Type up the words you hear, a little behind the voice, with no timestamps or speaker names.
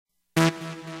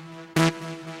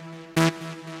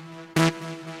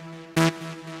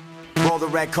the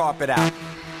red carpet out.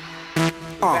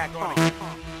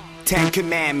 10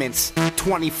 commandments,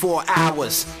 24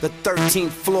 hours. The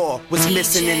 13th floor was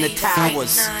missing in the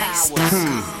towers. I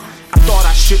thought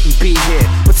I shouldn't be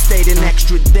here, but stayed an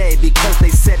extra day because they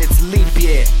said it's leap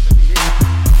year.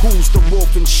 Who's the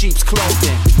wolf in sheep's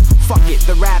clothing? Fuck it,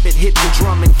 the rabbit hit the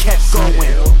drum and kept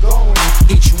going.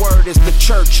 Each word is the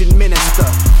church and minister.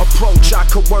 Approach, I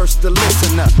coerce the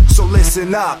listener. So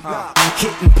listen up.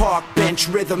 Hitting park bench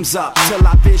rhythms up till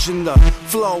I vision the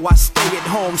flow. I stay at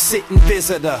home, sitting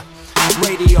visitor.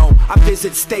 Radio, I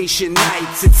visit station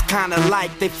nights. It's kinda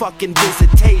like they fucking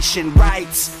visitation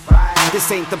rights.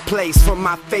 This ain't the place for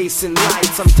my face and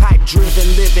lights. I'm type driven,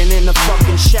 living in a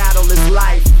fucking shadowless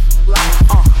life.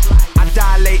 I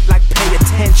dilate like pay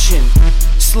attention.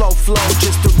 Slow flow,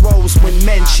 just arose when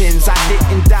mentions. I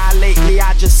didn't die lately,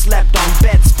 I just slept on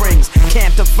bed springs.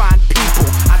 Can't define people,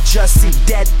 I just see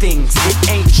dead things. It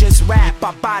ain't just rap,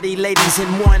 I body ladies in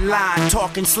one line.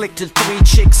 Talking slick to 3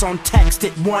 chicks on text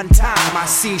at one time. I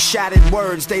see shattered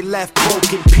words, they left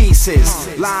broken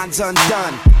pieces. Lines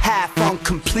undone, half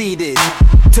uncompleted.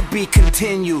 To be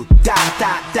continued, dot,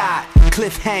 dot, dot.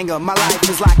 Cliffhanger, my life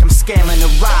is like I'm scaling a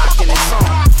rock and it's on.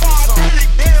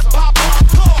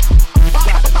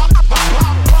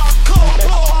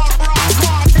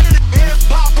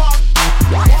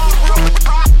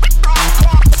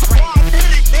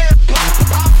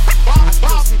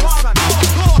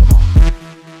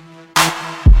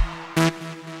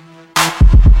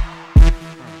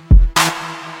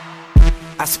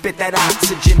 I spit that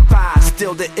oxygen fire,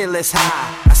 still the illest high.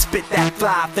 I spit that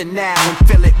fly for now and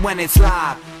feel it when it's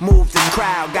live. Move the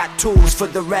crowd, got tools for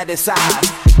the reddest eyes.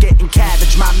 Getting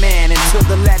cabbage, my man, until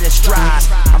the lettuce dries.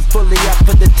 I'm fully up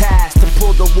for the task to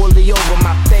pull the woolly over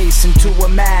my face into a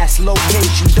mask.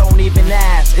 Location, don't even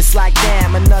ask. It's like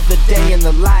damn, another day in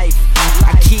the life.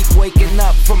 I keep waking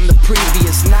up from the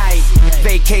previous night.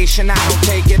 Vacation, I don't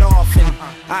take it often.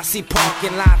 I see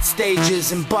parking lot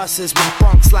stages and buses with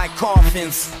bunks like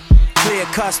coffins. Clear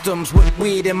customs with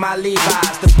weed in my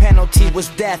Levi's. The penalty was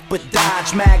death, but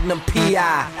Dodge Magnum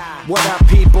PI. What up,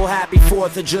 people? Happy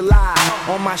 4th of July.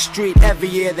 On my street every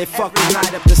year, they fucking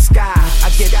light up the sky. I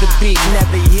get the beat,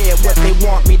 never hear what they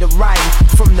want me to write.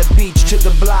 From the beach to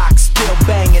the block, still